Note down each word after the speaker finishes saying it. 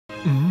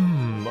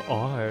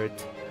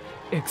art.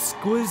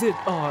 Exquisite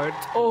art.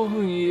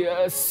 Oh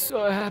yes,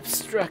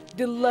 abstract,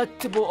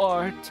 delectable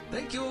art.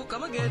 Thank you,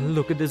 come Oh, again.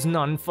 look at this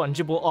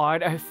non-fungible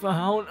art I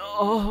found.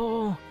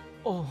 Oh,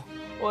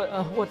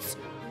 what's,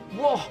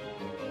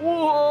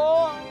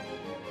 whoa.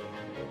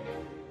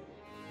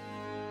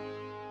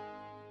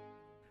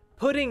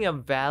 Putting a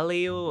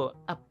value,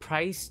 a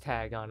price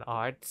tag on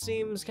art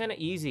seems kind of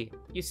easy.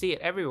 You see it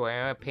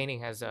everywhere. A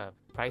painting has a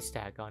price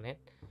tag on it.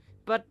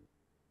 But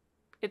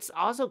it's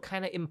also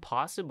kind of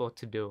impossible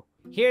to do.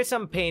 Here's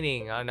some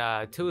painting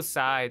on two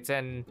sides,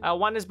 and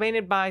one is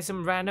painted by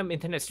some random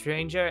internet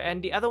stranger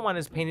and the other one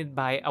is painted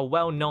by a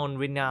well-known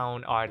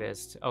renowned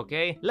artist.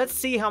 Okay, let's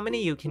see how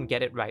many you can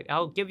get it right.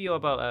 I'll give you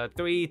about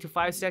 3 to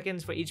 5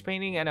 seconds for each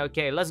painting, and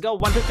okay, let's go.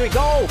 1, 2, 3,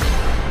 go.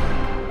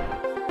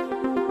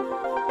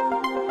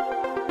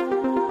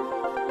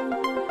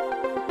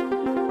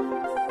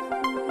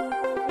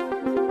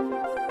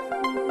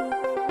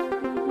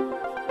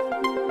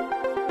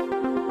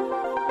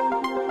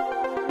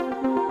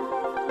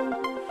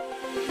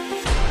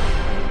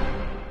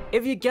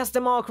 If you guessed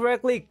them all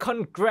correctly,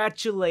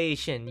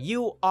 congratulations!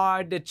 You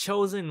are the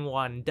chosen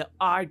one, the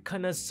art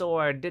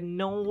connoisseur, the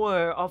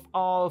knower of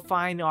all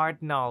fine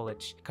art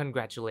knowledge.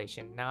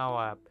 Congratulations.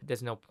 Now,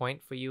 there's no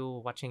point for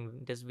you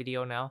watching this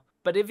video now.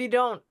 But if you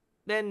don't,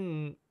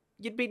 then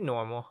you'd be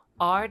normal.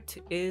 Art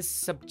is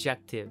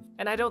subjective,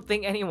 and I don't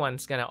think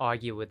anyone's gonna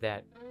argue with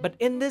that. But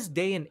in this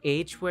day and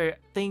age where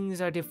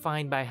things are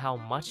defined by how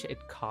much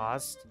it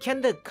costs,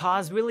 can the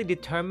cost really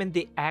determine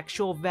the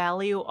actual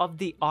value of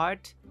the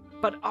art?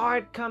 But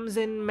art comes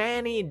in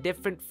many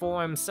different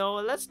forms, so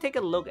let's take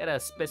a look at a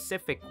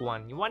specific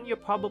one you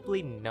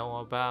probably know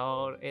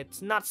about.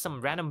 It's not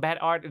some random bad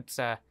art, it's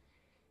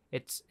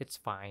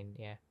fine,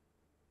 yeah.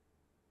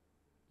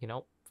 You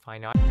know,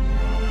 fine art.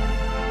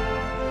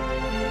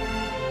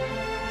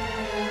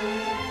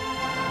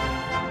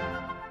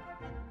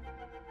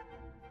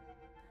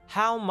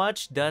 How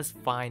much does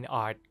fine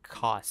art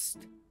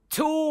cost?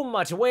 Too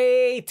much,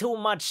 way too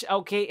much.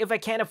 Okay, if I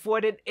can't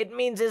afford it, it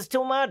means it's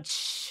too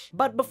much.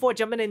 But before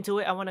jumping into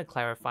it, I want to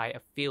clarify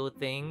a few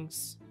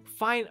things.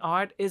 Fine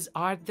art is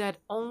art that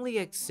only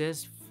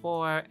exists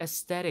for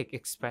aesthetic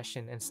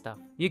expression and stuff.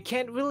 You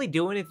can't really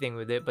do anything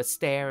with it but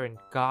stare and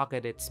gawk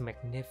at its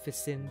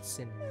magnificence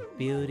and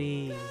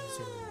beauties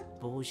and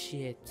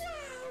bullshit.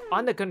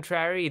 On the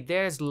contrary,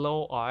 there's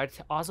low art,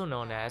 also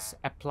known as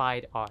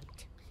applied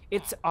art.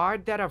 It's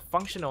art that are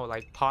functional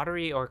like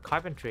pottery or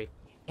carpentry.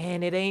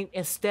 And it ain't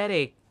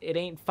aesthetic, it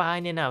ain't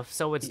fine enough,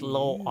 so it's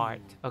low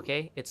art,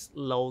 okay? It's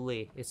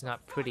lowly, it's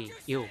not pretty,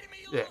 ew.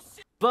 Ugh.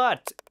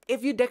 But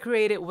if you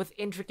decorate it with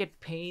intricate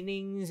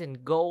paintings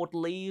and gold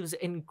leaves,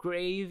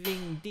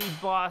 engraving,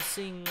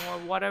 debossing, or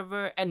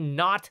whatever, and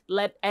not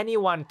let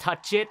anyone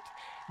touch it,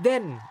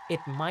 then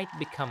it might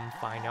become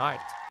fine art.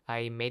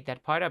 I made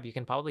that part up, you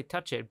can probably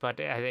touch it, but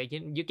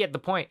you get the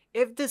point.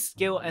 If the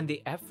skill and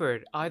the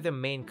effort are the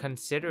main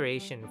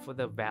consideration for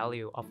the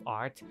value of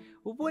art,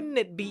 wouldn't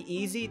it be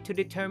easy to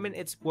determine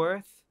its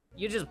worth?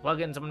 You just plug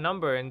in some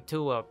number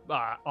into a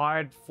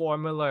art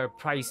formula,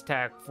 price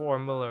tag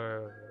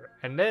formula,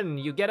 and then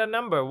you get a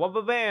number,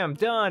 wabba-bam,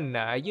 done,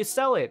 you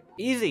sell it,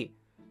 easy.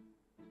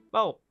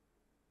 Well,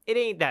 it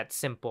ain't that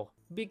simple,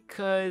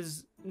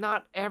 because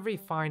not every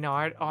fine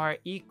art are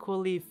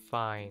equally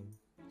fine.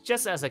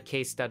 Just as a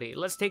case study,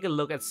 let's take a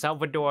look at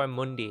Salvator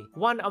Mundi,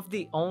 one of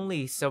the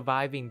only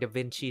surviving Da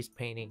Vinci's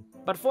painting.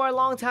 But for a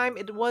long time,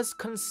 it was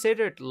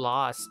considered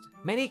lost.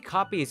 Many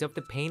copies of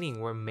the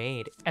painting were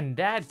made, and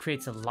that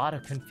creates a lot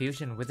of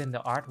confusion within the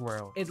art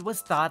world. It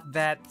was thought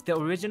that the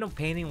original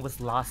painting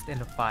was lost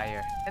in a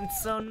fire, and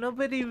so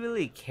nobody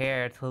really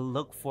cared to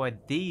look for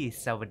the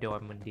Salvator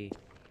Mundi.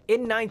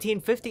 In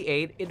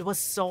 1958, it was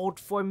sold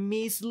for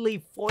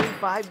measly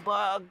 45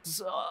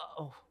 bucks.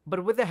 Oh.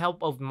 But with the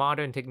help of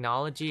modern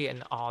technology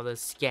and all the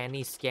scan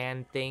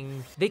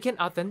thing, they can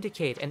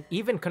authenticate and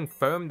even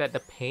confirm that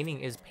the painting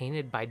is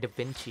painted by Da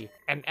Vinci.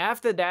 And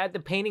after that, the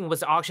painting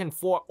was auctioned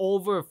for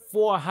over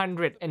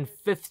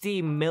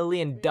 $450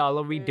 million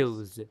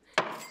dues.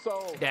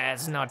 So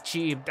that's not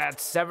cheap,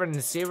 that's 7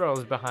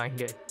 zeros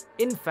behind it.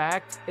 In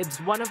fact, it's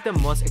one of the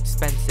most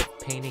expensive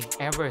paintings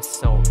ever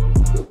sold.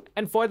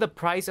 And for the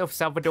price of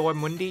Salvator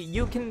Mundi,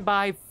 you can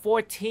buy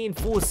 14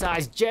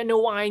 full-size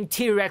genuine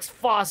T-Rex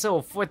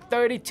fossil for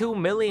 32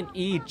 million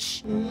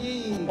each.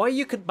 Or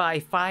you could buy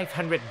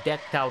 500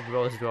 decked out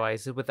Rolls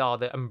Royce with all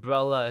the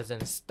umbrellas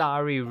and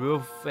starry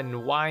roof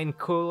and wine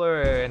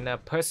cooler and a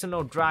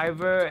personal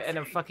driver and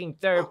a fucking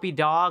therapy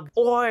dog.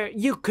 Or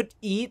you could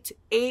eat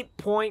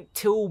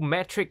 8.2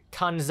 metric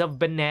tons of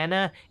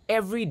banana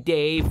every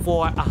day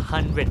for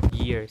 100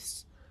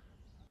 years.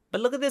 But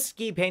look at this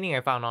ski painting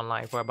I found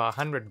online for about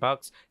 100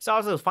 bucks. It's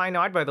also fine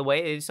art, by the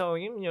way, so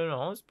you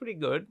know, it's pretty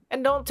good.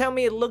 And don't tell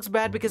me it looks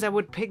bad because I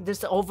would pick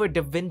this over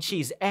Da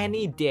Vinci's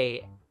any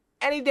day.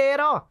 Any day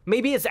at all.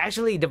 Maybe it's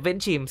actually Da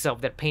Vinci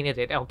himself that painted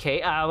it,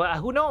 okay?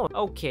 Who knows?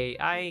 Okay,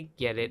 I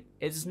get it.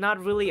 It's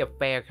not really a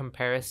fair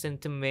comparison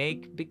to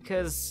make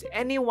because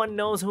anyone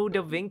knows who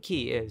Da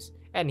Vinci is.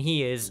 and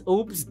he is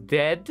oops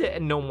dead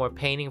and no more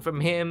painting from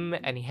him,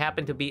 and he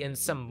happened to be in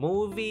some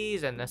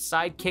movies and a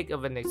sidekick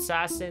of an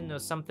assassin or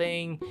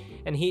something,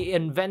 and he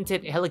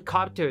invented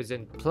helicopters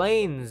and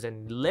planes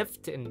and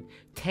lift and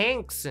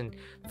tanks and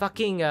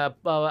fucking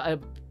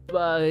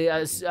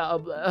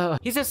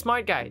he's a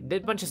smart guy,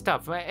 did a bunch of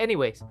stuff.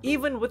 Anyways,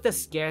 even with the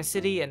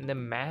scarcity and the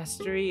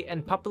mastery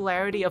and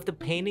popularity of the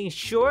painting,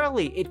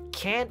 surely it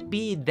can't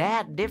be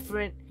that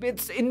different.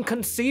 It's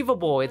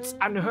inconceivable, it's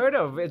unheard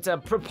of, it's a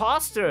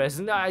preposterous.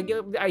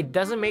 It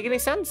doesn't make any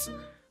sense.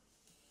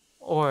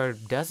 Or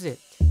does it?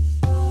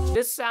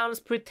 This sounds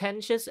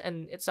pretentious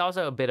and it's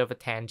also a bit of a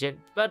tangent,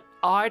 but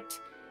art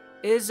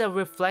is a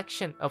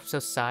reflection of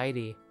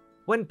society.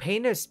 When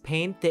painters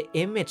paint, the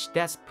image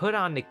that's put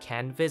on the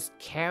canvas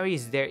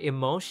carries their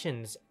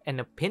emotions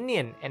and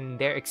opinion and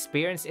their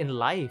experience in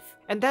life.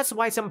 And that's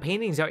why some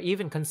paintings are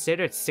even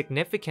considered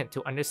significant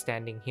to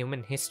understanding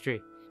human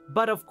history.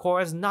 But of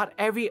course, not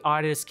every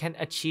artist can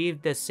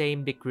achieve the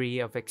same degree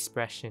of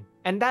expression.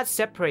 And that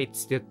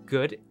separates the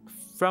good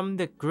from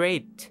the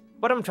great.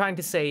 What I'm trying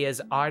to say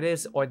is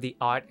artists or the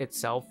art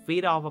itself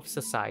feed off of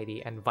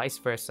society and vice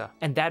versa.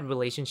 And that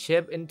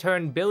relationship in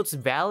turn builds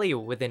value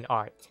within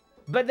art.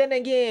 But then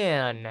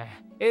again,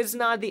 it's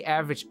not the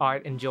average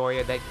art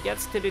enjoyer that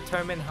gets to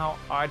determine how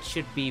art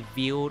should be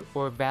viewed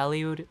or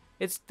valued.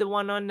 It's the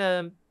one on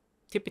the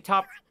tippy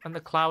top on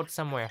the cloud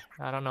somewhere.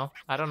 I don't know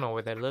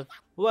where they live.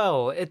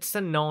 Well, it's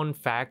a known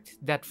fact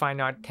that fine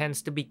art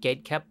tends to be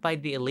gatekept by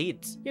the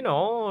elites. You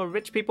know,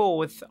 rich people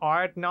with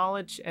art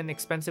knowledge and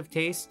expensive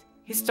taste.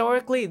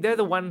 Historically, they're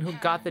the one who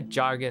got the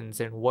jargons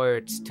and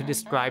words to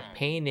describe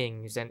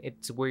paintings and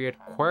its weird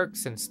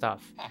quirks and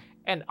stuff.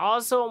 And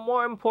also,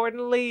 more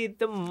importantly,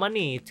 the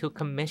money to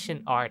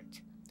commission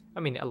art. I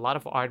mean, a lot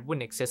of art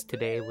wouldn't exist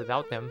today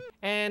without them.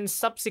 And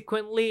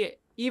subsequently,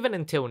 even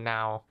until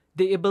now,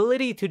 the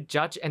ability to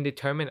judge and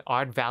determine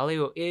art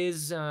value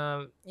is,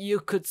 you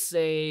could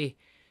say,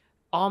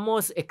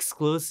 almost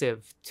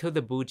exclusive to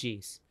the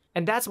bougies.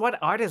 And that's what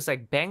artists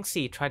like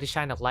Banksy try to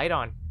shine a light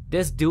on.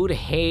 This dude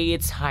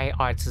hates high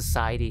art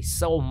society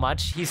so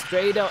much, he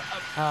straight up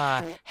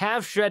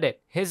half shredded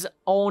his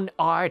own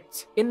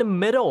art in the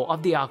middle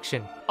of the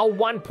auction. A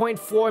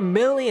 1.4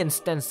 million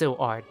stencil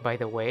art, by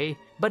the way.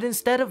 But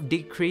instead of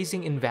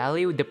decreasing in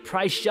value, the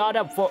price shot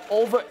up for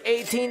over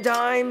 18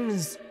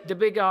 times. The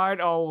big art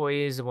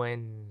always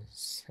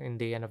wins in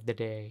the end of the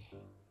day.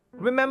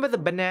 Remember the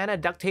banana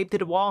duct taped to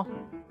the wall?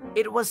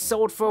 It was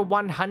sold for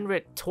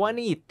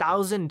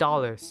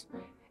 $120,000.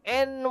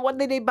 And what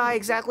did they buy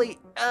exactly?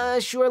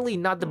 Surely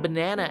not the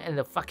banana and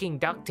the fucking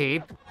duct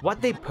tape.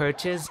 What they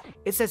purchased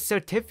is a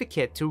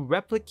certificate to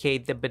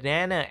replicate the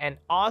banana and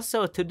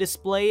also to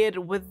display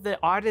it with the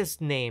artist's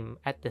name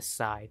at the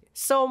side.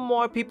 So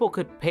more people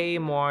could pay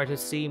more to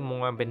see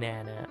more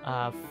banana.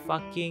 A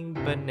fucking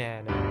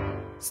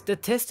banana.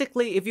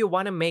 Statistically, if you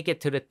want to make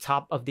it to the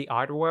top of the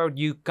art world,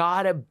 you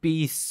gotta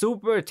be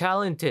super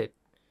talented.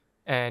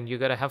 And you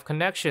gotta have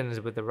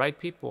connections with the right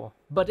people.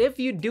 But if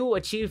you do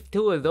achieve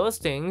two of those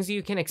things,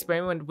 you can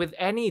experiment with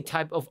any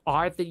type of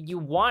art that you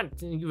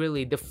want.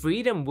 Really, the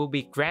freedom will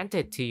be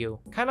granted to you.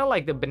 Kinda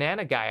like the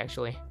banana guy,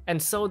 actually.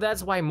 And so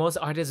that's why most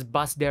artists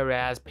bust their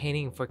ass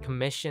painting for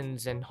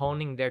commissions and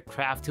honing their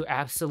craft to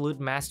absolute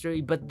mastery,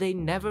 but they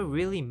never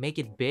really make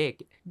it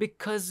big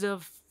because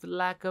of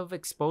lack of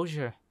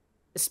exposure.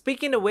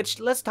 Speaking of which,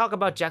 let's talk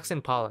about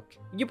Jackson Pollock.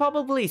 You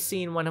probably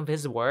seen one of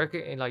his work,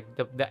 like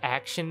the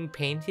action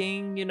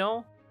painting, you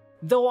know?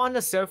 Though on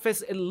the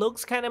surface, it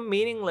looks kind of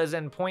meaningless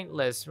and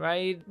pointless,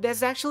 right?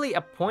 There's actually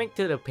a point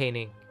to the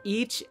painting.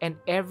 Each and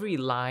every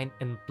line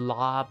and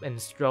blob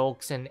and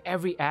strokes and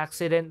every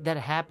accident that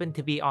happened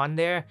to be on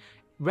there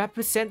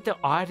represent the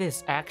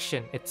artist's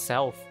action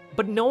itself.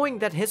 But knowing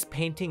that his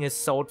painting is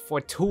sold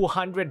for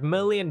 $200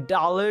 million,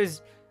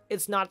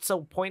 it's not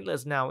so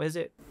pointless now, is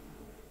it?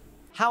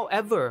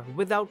 However,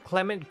 without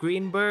Clement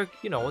Greenberg,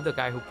 you know, the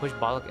guy who pushed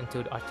Pollock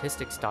into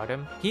artistic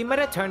stardom, he might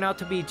have turned out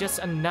to be just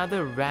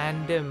another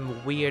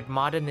random, weird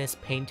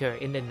modernist painter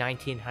in the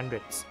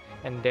 1900s.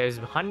 And there's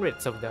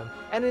hundreds of them.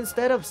 And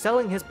instead of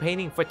selling his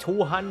painting for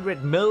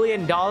 $200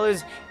 million,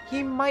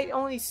 he might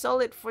only sell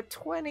it for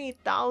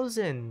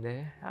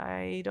 $20,000.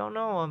 I don't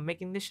know, I'm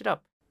making this shit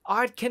up.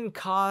 Art can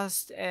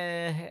cost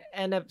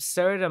an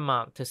absurd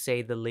amount, to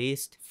say the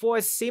least, for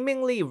a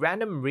seemingly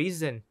random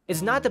reason.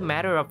 It's not a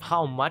matter of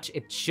how much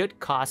it should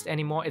cost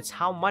anymore, it's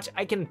how much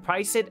I can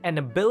price it and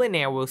a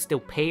billionaire will still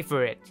pay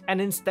for it.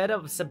 And instead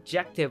of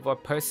subjective or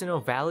personal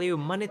value,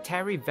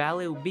 monetary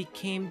value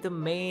became the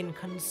main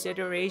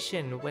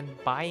consideration when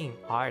buying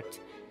art,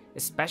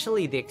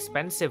 especially the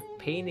expensive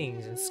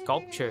paintings and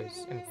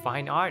sculptures and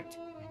fine art.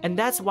 And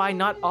that's why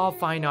not all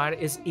fine art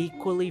is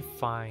equally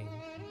fine.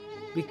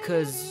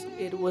 Because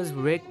it was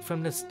rigged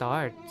from the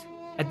start.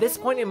 At this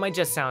point, it might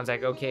just sound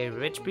like, okay,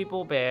 rich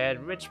people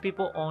bad, rich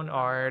people own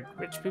art,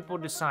 rich people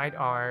decide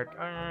art.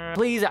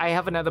 Please, I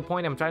have another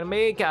point I'm trying to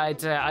make.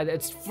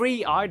 It's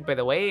free art, by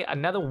the way.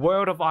 Another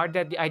world of art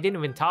that I didn't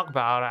even talk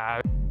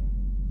about.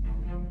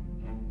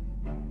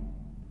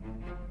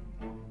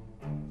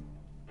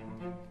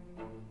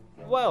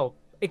 Well,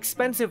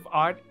 expensive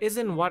art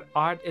isn't what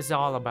art is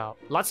all about.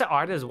 Lots of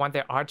artists want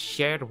their art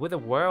shared with the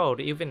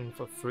world, even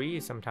for free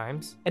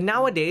sometimes. And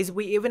nowadays,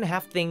 we even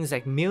have things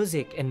like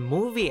music and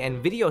movie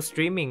and video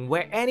streaming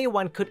where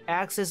anyone could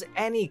access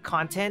any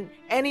content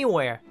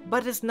anywhere.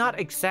 But it's not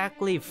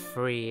exactly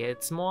free,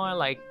 it's more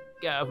like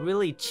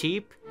really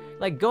cheap.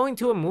 Like going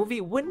to a movie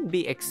wouldn't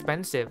be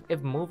expensive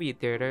if movie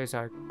theaters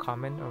are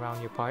common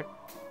around your part.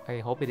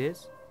 I hope it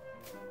is.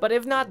 But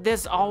if not,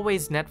 there's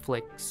always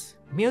Netflix.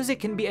 Music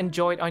can be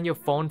enjoyed on your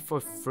phone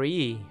for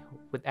free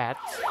with ads.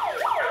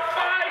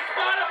 Buy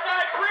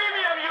Spotify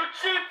Premium, you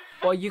cheap!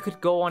 Or you could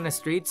go on a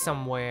street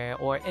somewhere,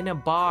 or in a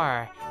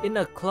bar, in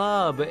a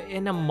club,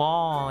 in a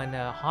mall, in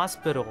a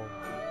hospital.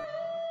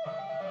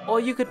 Or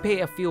you could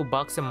pay a few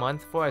bucks a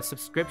month for a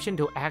subscription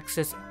to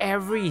access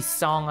every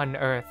song on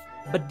earth.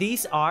 But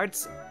these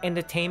arts,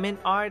 entertainment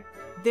art,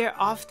 they're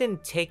often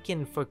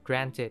taken for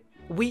granted.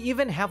 We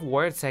even have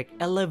words like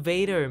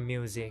elevator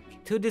music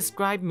to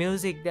describe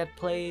music that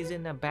plays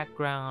in the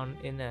background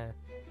in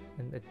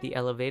the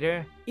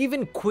elevator.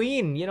 Even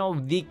Queen, you know,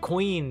 the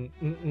Queen,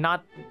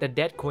 not the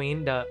dead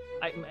Queen,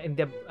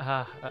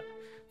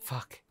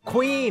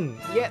 Queen,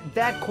 yeah,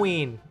 that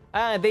Queen.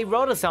 They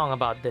wrote a song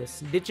about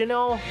this. Did you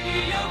know?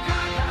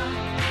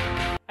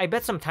 I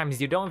bet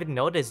sometimes you don't even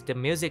notice the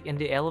music in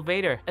the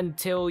elevator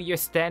until you're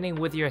standing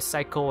with your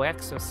psycho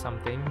ex or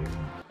something.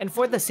 And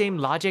for the same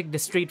logic, the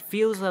street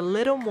feels a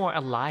little more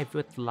alive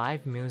with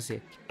live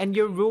music. And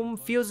your room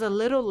feels a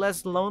little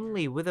less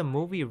lonely with a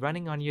movie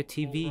running on your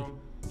TV.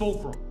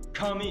 Fulcrum,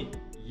 come in.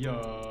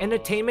 Yeah.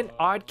 Entertainment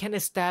art can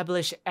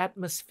establish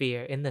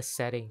atmosphere in the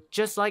setting,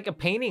 just like a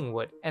painting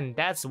would. And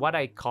that's what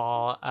I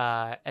call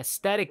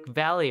aesthetic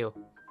value.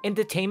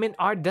 Entertainment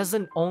art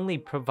doesn't only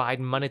provide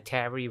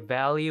monetary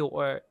value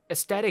or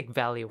aesthetic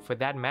value for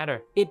that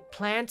matter. It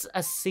plants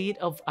a seed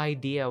of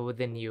idea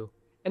within you.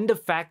 And the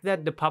fact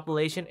that the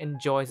population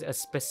enjoys a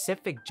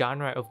specific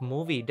genre of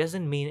movie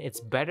doesn't mean it's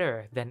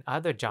better than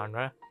other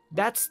genre.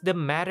 That's the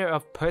matter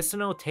of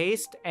personal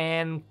taste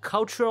and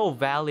cultural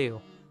value.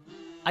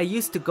 I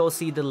used to go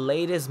see the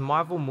latest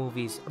Marvel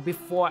movies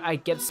before I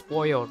get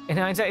spoiled. In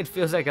hindsight, it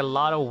feels like a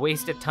lot of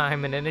wasted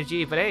time and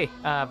energy, but hey,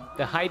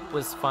 the hype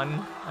was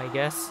fun, I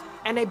guess.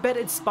 And I bet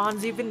it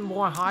spawns even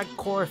more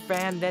hardcore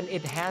fan than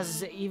it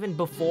has even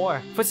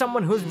before. For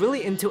someone who's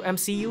really into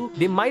MCU,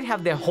 they might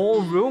have their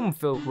whole room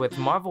filled with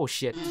Marvel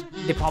shit.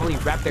 They probably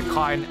wrap their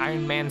car in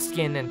Iron Man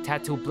skin and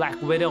tattoo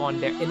Black Widow on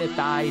their inner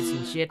thighs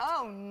and shit.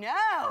 Oh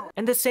no!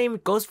 And the same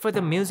goes for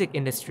the music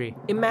industry.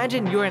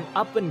 Imagine you're an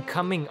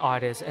up-and-coming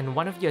artist and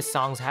one of your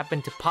songs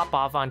happen to pop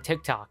off on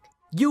TikTok.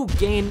 You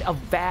gain a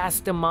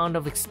vast amount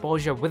of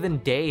exposure within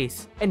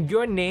days, and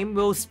your name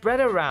will spread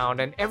around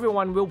and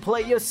everyone will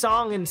play your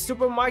song in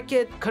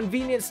supermarket,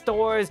 convenience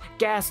stores,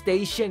 gas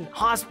station,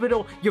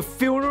 hospital, your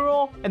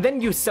funeral, and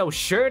then you sell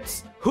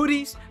shirts,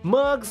 hoodies,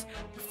 mugs,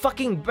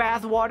 fucking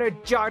bathwater,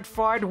 jar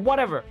fart,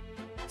 whatever.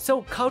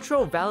 So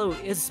cultural value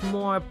is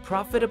more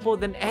profitable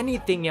than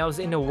anything else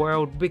in the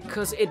world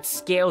because it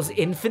scales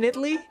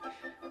infinitely?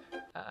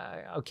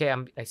 Okay,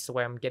 I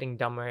swear I'm getting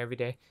dumber every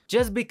day.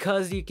 Just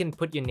because you can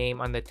put your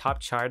name on the top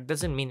chart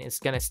doesn't mean it's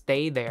gonna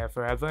stay there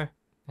forever.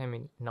 I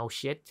mean, no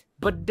shit.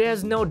 But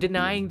there's no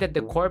denying that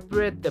the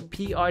corporate, the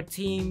PR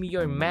team,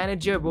 your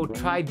manager will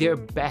try their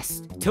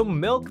best to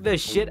milk the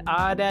shit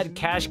out of that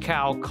cash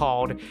cow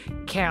called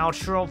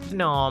cultural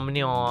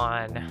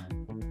phenomenon.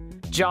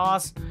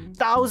 Jaws,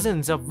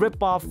 thousands of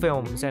rip-off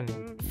films and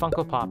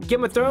Funko Pop.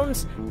 Game of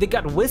Thrones, they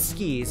got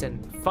whiskeys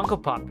and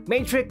Funko Pop.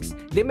 Matrix,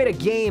 they made a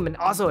game and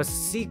also a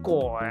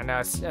sequel and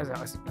a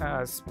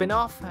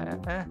spin-off.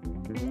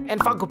 And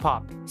Funko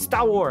Pop.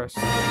 Star Wars.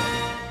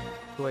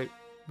 Do I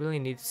really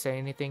need to say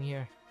anything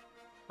here?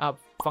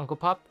 Funko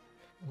Pop?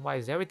 Why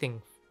is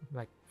everything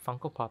like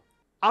Funko Pop?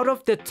 Out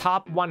of the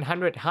top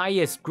 100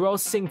 highest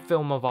grossing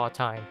film of all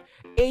time,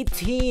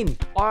 18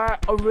 are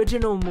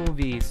original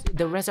movies.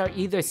 The rest are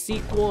either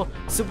sequel,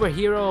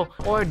 superhero,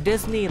 or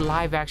Disney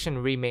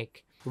live-action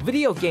remake.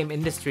 Video game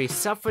industry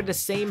suffer the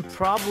same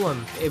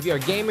problem. If you're a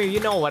gamer, you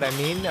know what I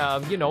mean.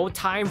 You know,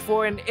 time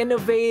for an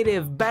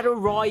innovative Battle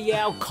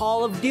Royale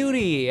Call of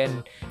Duty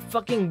and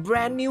fucking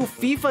brand new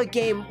FIFA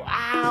game.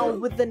 Wow,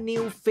 with the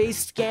new face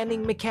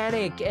scanning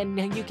mechanic and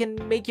you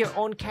can make your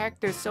own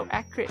character so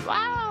accurate.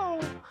 Wow.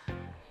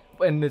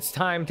 And it's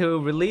time to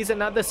release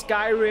another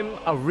Skyrim,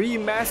 a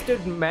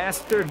remastered,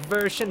 mastered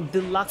version,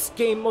 deluxe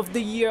game of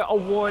the year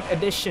award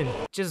edition.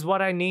 Just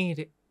what I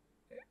need.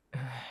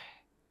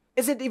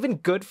 Is it even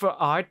good for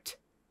art?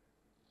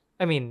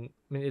 I mean,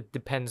 it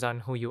depends on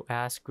who you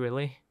ask,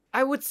 really.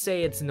 I would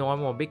say it's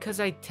normal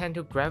because I tend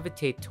to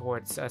gravitate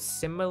towards a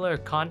similar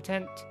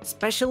content,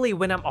 especially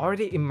when I'm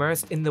already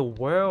immersed in the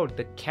world,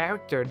 the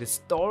character, the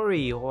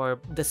story,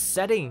 or the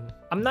setting.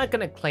 I'm not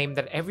gonna claim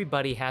that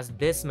everybody has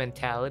this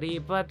mentality,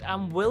 but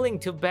I'm willing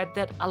to bet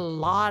that a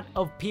lot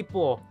of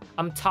people,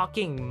 I'm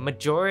talking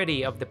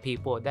majority of the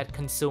people that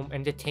consume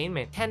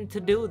entertainment, tend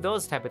to do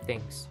those type of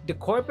things. The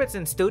corporates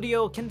and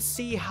studio can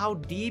see how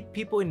deep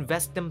people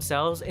invest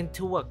themselves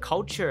into a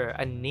culture,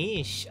 a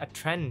niche, a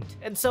trend.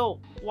 And so,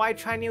 why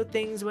try new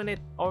things when it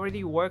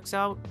already works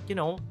out? You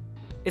know,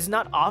 it's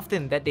not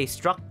often that they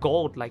struck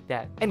gold like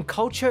that. And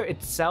culture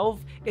itself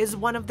is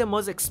one of the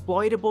most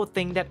exploitable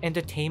things that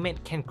entertainment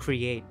can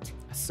create.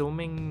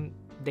 Assuming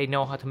they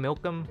know how to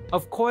milk them.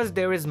 Of course,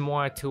 there is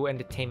more to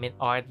entertainment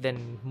art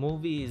than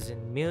movies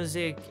and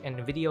music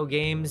and video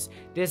games.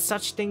 There's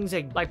such things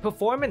like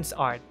performance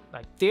art,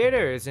 like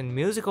theaters and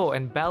musical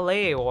and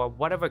ballet or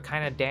whatever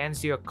kind of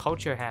dance your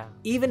culture have.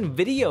 Even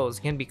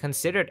videos can be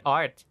considered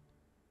art.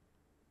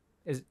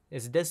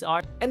 Is this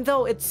art? And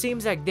though it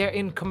seems like they're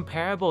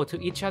incomparable to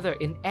each other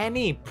in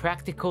any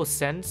practical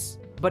sense,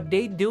 but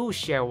they do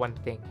share one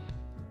thing,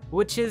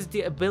 which is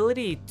the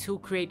ability to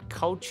create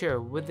culture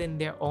within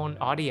their own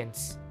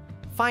audience.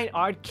 Fine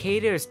art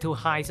caters to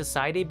high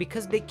society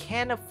because they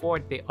can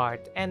afford the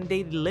art and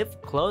they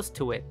live close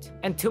to it.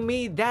 And to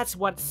me, that's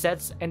what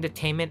sets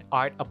entertainment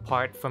art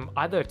apart from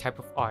other type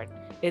of art.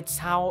 It's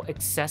how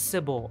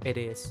accessible it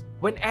is.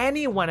 When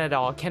anyone at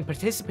all can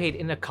participate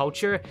in a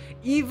culture,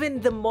 even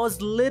the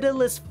most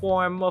littlest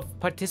form of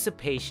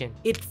participation,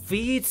 it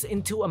feeds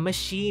into a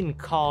machine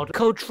called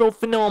cultural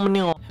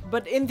phenomenon.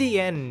 But in the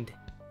end,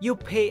 you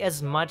pay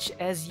as much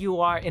as you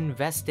are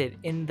invested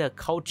in the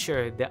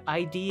culture, the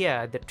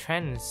idea, the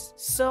trends.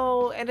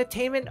 So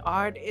entertainment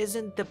art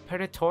isn't the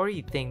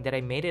predatory thing that I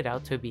made it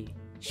out to be.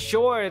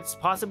 Sure, it's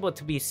possible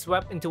to be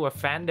swept into a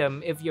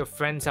fandom if your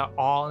friends are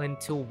all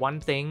into one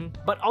thing,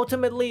 but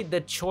ultimately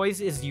the choice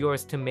is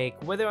yours to make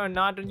whether or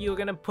not you're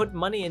gonna put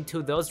money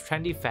into those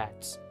trendy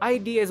fads.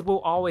 Ideas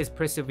will always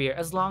persevere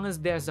as long as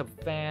there's a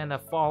fan, a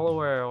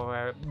follower,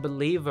 or a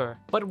believer.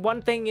 But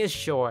one thing is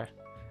sure,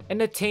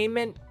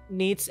 entertainment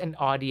needs an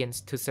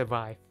audience to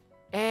survive.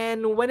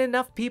 And when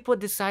enough people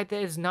decide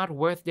that it's not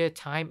worth their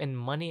time and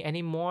money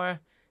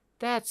anymore,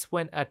 that's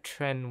when a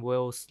trend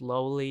will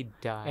slowly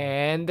die.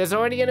 And there's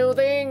already a new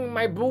thing!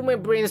 My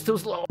brain is too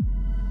slow.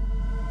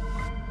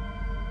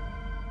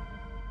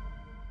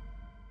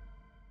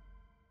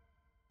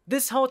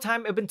 This whole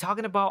time I've been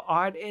talking about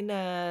art in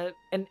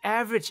an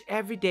average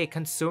everyday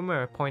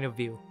consumer point of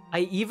view.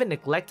 I even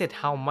neglected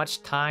how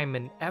much time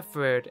and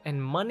effort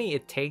and money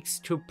it takes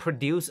to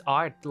produce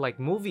art like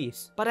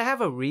movies. But I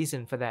have a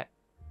reason for that.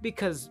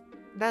 Because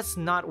that's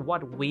not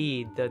what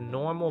we, the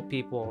normal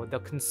people, the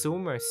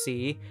consumers,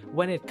 see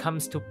when it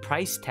comes to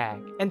price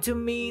tag. And to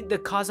me, the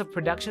cost of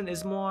production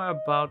is more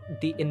about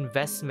the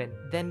investment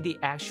than the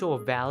actual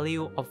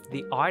value of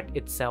the art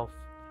itself.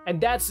 And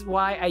that's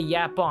why I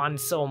yap on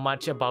so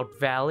much about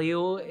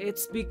value.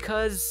 It's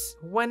because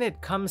when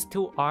it comes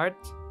to art,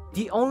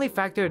 the only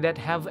factor that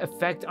have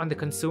effect on the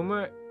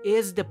consumer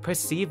is the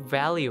perceived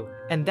value.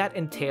 And that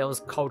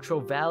entails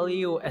cultural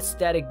value,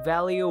 aesthetic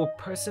value,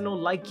 personal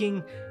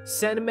liking,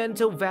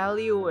 sentimental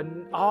value,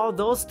 and all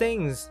those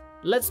things.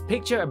 Let's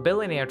picture a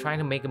billionaire trying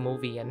to make a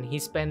movie and he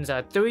spends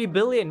 $3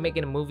 billion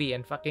making a movie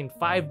and fucking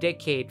 5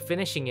 decades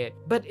finishing it.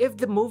 But if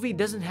the movie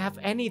doesn't have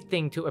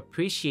anything to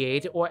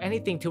appreciate or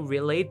anything to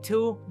relate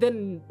to,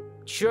 then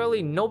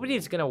surely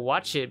nobody's gonna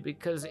watch it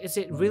because is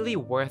it really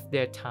worth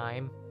their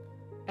time?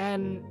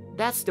 And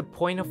that's the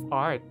point of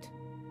art.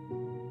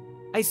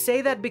 I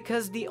say that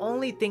because the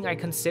only thing I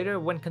consider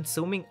when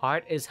consuming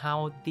art is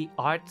how the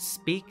art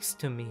speaks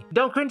to me.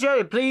 Don't cringe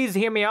out, please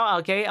hear me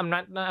out, okay? I'm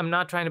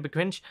not trying to be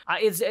cringe.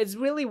 It's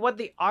really what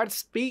the art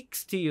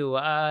speaks to you,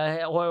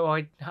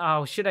 or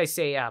how should I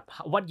say,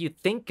 what you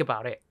think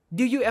about it.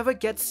 Do you ever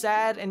get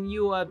sad and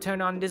you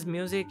turn on this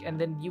music and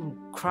then you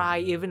cry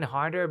even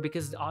harder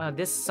because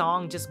this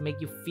song just make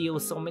you feel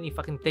so many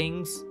fucking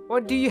things? Or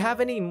do you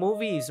have any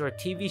movies or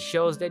TV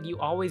shows that you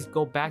always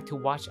go back to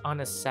watch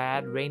on a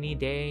sad rainy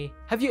day?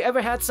 Have you ever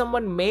had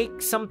someone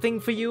make something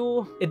for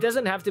you? It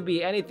doesn't have to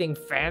be anything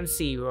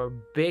fancy or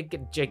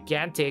big,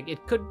 gigantic.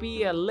 It could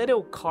be a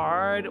little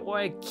card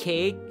or a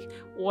cake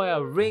or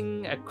a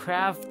ring, a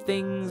craft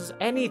things,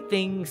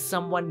 anything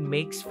someone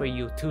makes for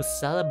you to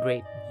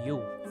celebrate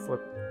you for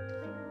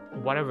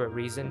whatever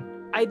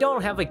reason. I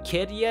don't have a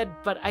kid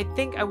yet, but I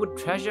think I would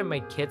treasure my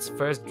kid's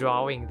first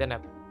drawing than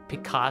a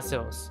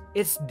Picasso's.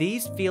 It's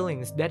these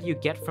feelings that you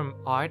get from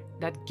art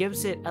that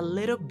gives it a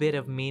little bit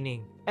of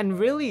meaning. And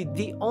really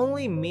the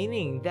only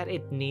meaning that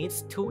it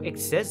needs to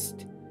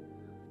exist.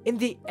 In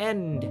the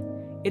end,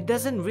 it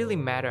doesn't really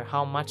matter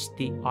how much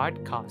the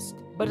art costs,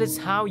 but it's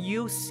how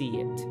you see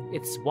it.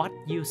 It's what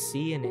you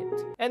see in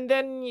it. And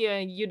then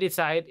you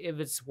decide if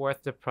it's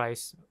worth the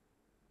price,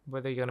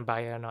 whether you're gonna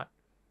buy it or not.